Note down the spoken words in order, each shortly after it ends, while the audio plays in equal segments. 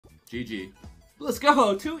GG. Let's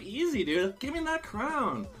go! Too easy, dude. Give me that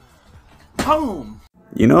crown. Boom!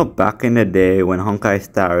 You know, back in the day when Honkai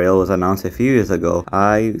Star Rail was announced a few years ago,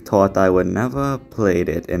 I thought I would never played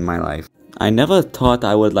it in my life. I never thought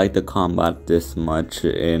I would like the combat this much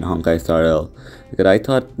in Honkai Star Rail, because I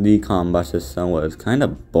thought the combat system was kind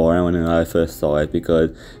of boring when I first saw it,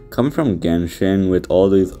 because coming from Genshin with all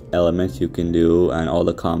these elements you can do and all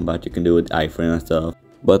the combat you can do with iframe and stuff.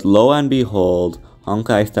 But lo and behold,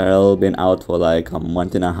 Honkai Star Rail been out for like a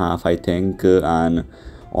month and a half, I think, and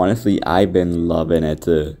honestly I've been loving it.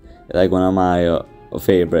 Like one of my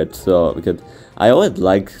favorites. So because I always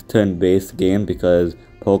like turn-based games, because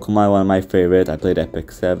Pokemon one of my favorite. I played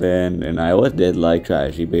Epic 7 and I always did like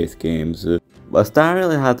strategy based games. But Star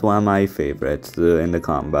Rail has one of my favorites in the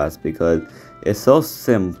combats, because it's so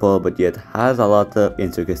simple but yet has a lot of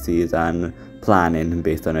intricacies and planning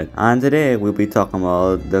based on it. And today we'll be talking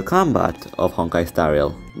about the combat of Honkai Star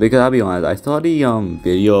Rail. Because I'll be honest, I saw the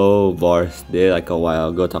video Vars did like a while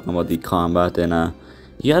ago talking about the combat, and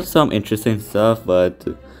he had some interesting stuff, but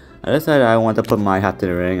I decided I want to put my hat in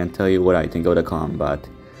the ring and tell you what I think of the combat.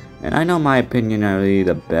 And I know my opinion are really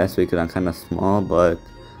the best because I'm kind of small, but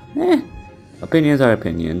opinions are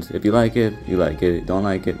opinions. If you like it, you like it. If you don't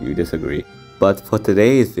like it, you disagree. But for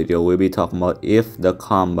today's video, we'll be talking about if the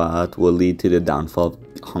combat will lead to the downfall of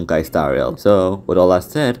Honkai Star Rail. So, with all that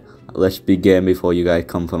said, let's begin before you guys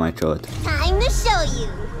come for my throat. Time to show you!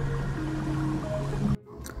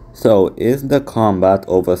 So, is the combat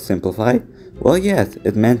oversimplified? Well, yes,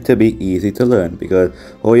 it's meant to be easy to learn, because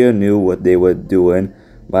Hoyo knew what they were doing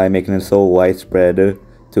by making it so widespread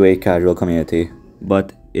to a casual community.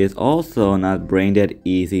 But it's also not brain dead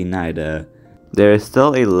easy neither. There is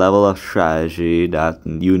still a level of strategy that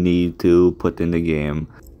you need to put in the game.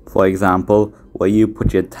 For example, where you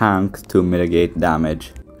put your tanks to mitigate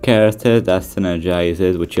damage. Characters that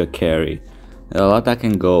synergizes with your carry. There's a lot that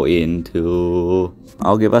can go into.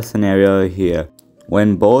 I'll give a scenario here.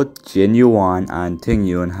 When both Jinyuan and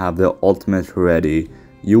Tingyun have their ultimates ready,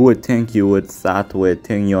 you would think you would start with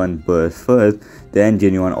Tingyun burst first, then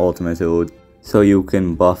Jinyuan ultimate so you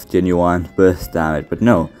can buff Jinyuan burst damage. But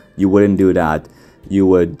no, you wouldn't do that. You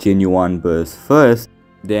would Jinyuan burst first,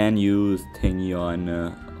 then use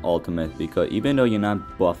Tingyun ultimate, because even though you're not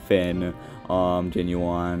buffing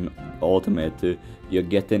Jinyuan ultimate, you're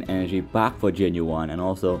getting energy back for Jinyuan, and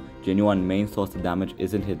also Jinyuan main source of damage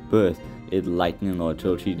isn't his burst, it's lightning lord,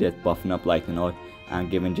 so she's just buffing up lightning lord and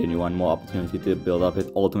giving Jinyuan more opportunity to build up his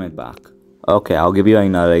ultimate back. Okay, I'll give you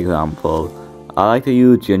another example. I like to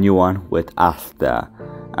use Jinyuan with Asta,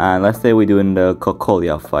 and let's say we're doing the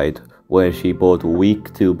Cocolia fight, where she both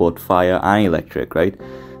weak to both fire and electric, right?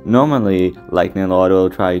 Normally, Lightning Lord will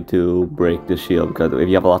try to break the shield, because if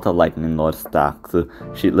you have a lot of Lightning Lord stacks,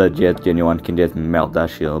 she legit Jinyuan can just melt that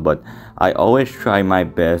shield. But I always try my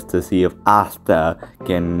best to see if Asta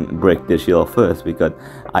can break the shield first, because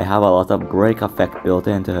I have a lot of break effect built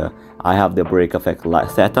into her. I have the break effect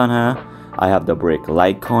set on her, I have the break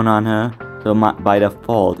light cone on her, so by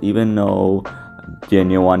default, even though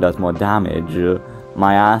Jinyuan does more damage,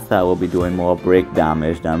 my Asta will be doing more break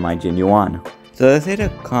damage than my Jinyuan. So let's say the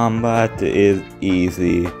combat is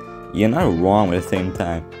easy. You're not wrong at the same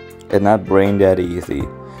time. It's not brain dead easy.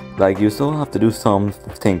 Like, you still have to do some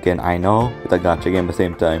thinking. I know, with a gacha game at the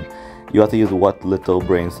same time. You have to use what little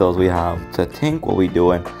brain cells we have to think what we're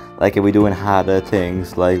doing. Like if we're doing harder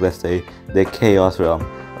things, like let's say the Chaos Realm.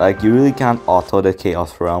 Like you really can't auto the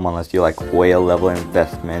Chaos Realm unless you're like whale level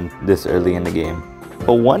investment this early in the game.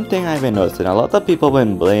 But one thing I've been noticing, a lot of people have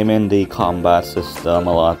been blaming the combat system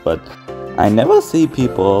a lot, but I never see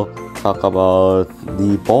people talk about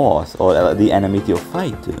the boss or the enemy you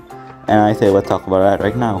fight. And I say we'll talk about that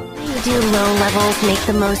right now. Do low levels make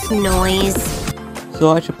the most noise? So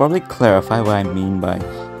I should probably clarify what I mean by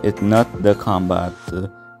it's not the combat.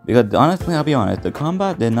 Because honestly, I'll be honest, the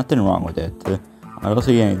combat, there's nothing wrong with it. I don't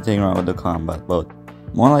see anything wrong with the combat, but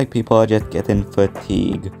more like people are just getting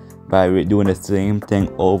fatigued by doing the same thing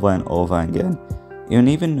over and over again. You don't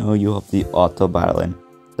even know you have the auto battling.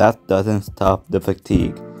 That doesn't stop the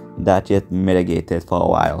fatigue. That just mitigates it for a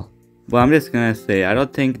while. But I'm just gonna say, I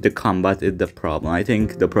don't think the combat is the problem. I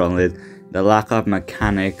think the problem is the lack of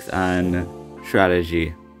mechanics and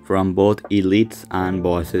strategy from both elites and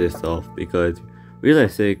bosses itself. Because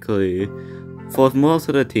realistically, for most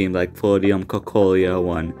of the team, like for the Cocolia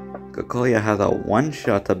one, Cocolia has a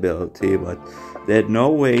one-shot ability, but there's no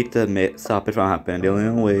way to stop it from happening. The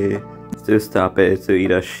only way to stop it is to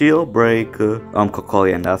either shield break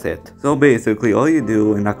Cocolia, and that's it. So basically, all you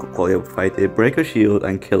do in that Cocolia fight is break a shield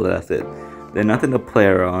and kill it, that's it. There's nothing to play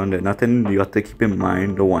around, there's nothing you have to keep in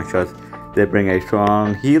mind, the one shots. They bring a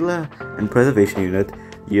strong healer and preservation unit,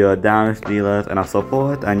 your damage dealers and a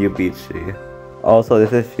support, and you beat she. Also,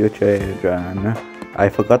 this is future Adrian. I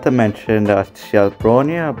forgot to mention that she has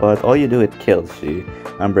Bronya, but all you do is kill she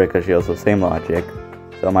and break her shield, so same logic.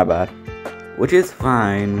 So my bad. Which is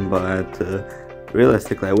fine, but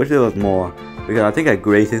realistically I wish there was more, because I think a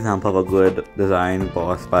great example of a good design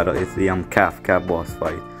boss battle is the Kafka boss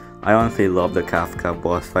fight. I honestly love the Kafka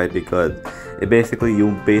boss fight because you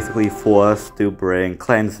basically forced to bring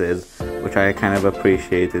cleanses, which I kind of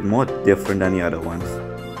appreciated, more different than the other ones.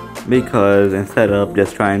 Because instead of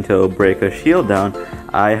just trying to break her shield down,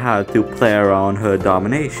 I had to play around her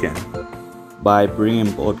domination by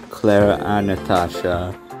bringing both Claire and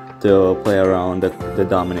Natasha to play around the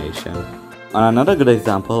domination. And another good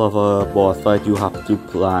example of a boss fight you have to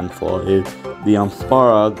plan for is the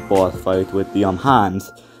Sparag boss fight with the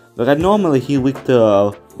Hans. Because normally he's weak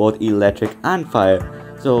to both electric and fire,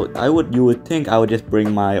 so you would think I would just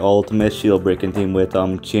bring my ultimate shield breaking team with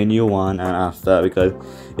Chin Yuan and Asta, because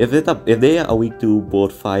if they are weak to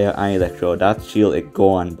both fire and electro, that shield is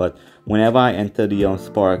gone. But whenever I enter the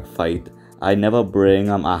Spark fight, I never bring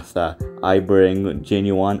Asta. I bring Jin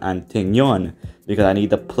Yuan and Ting Yun, because I need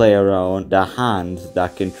to play around the hands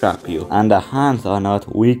that can trap you. And the hands are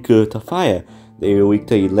not weak to fire, they're weak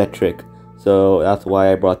to electric. So that's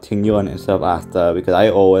why I brought Ting Yun instead of Asta, because I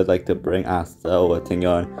always like to bring Asta over Ting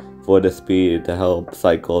Yun for the speed to help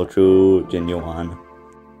cycle through Jin Yuan.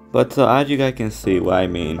 But as you guys can see what I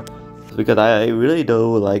mean, because I really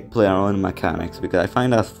do like playing around with mechanics, because I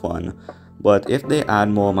find that fun. But if they add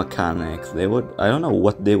more mechanics, I don't know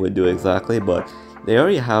what they would do exactly, but they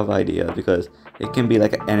already have ideas, because it can be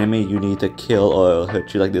like an enemy you need to kill or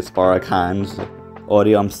hurt you, like the Spark hands, or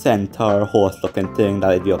the centaur horse looking thing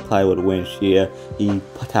that if you apply with wind shear, he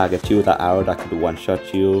targets you with an arrow that could one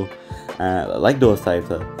shot you, like those types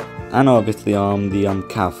of. And obviously the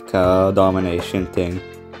Kafka domination thing.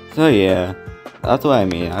 So yeah, that's what I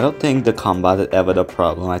mean. I don't think the combat is ever the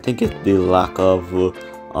problem. I think it's the lack of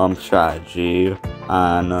strategy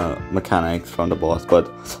and mechanics from the boss. But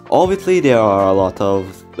obviously there are a lot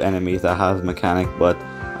of enemies that has mechanics, but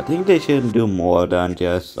I think they should do more than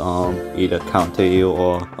just either counter you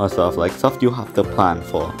or stuff you have to plan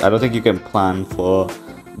for. I don't think you can plan for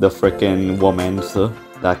the freaking women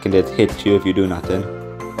that can just hit you if you do nothing,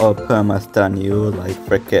 or perma-stun you like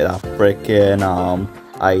freaking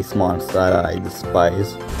ice monster that I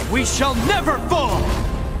despise. We shall never fall!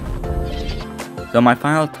 So my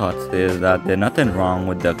final thoughts is that there's nothing wrong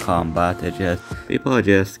with the combat, it's just people are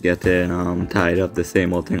just getting tired of the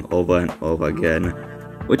same old thing over and over again,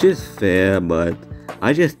 which is fair, but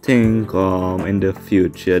I just think in the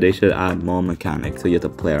future they should add more mechanics so you have to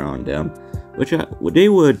play around them, which they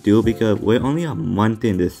would do, because we're only a month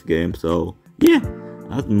in this game, so yeah,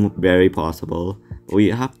 that's very possible. We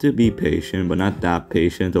have to be patient, but not that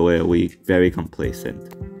patient where we're very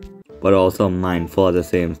complacent, but also mindful at the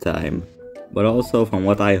same time. But also from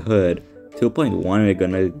what I heard, 2.1 is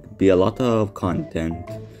gonna be a lot of content,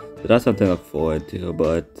 so that's something to look forward to.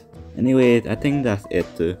 But anyways, I think that's it.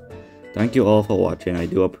 Thank you all for watching. I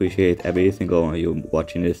do appreciate every single one of you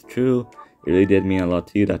watching this through. It really did mean a lot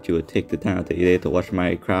to you that you would take the time out of your day to watch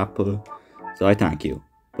my crap, so I thank you.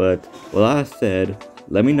 But with that said,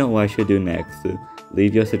 let me know what I should do next.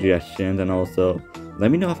 Leave your suggestions, and also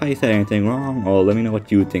let me know if I said anything wrong, or let me know what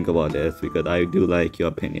you think about this, because I do like your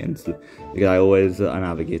opinions, because I always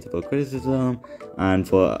advocate for criticism and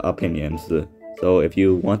for opinions. So if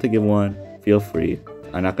you want to give one, feel free.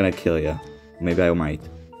 I'm not gonna kill you. Maybe I might.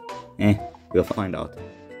 We'll find out.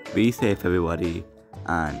 Be safe everybody,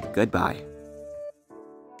 and goodbye.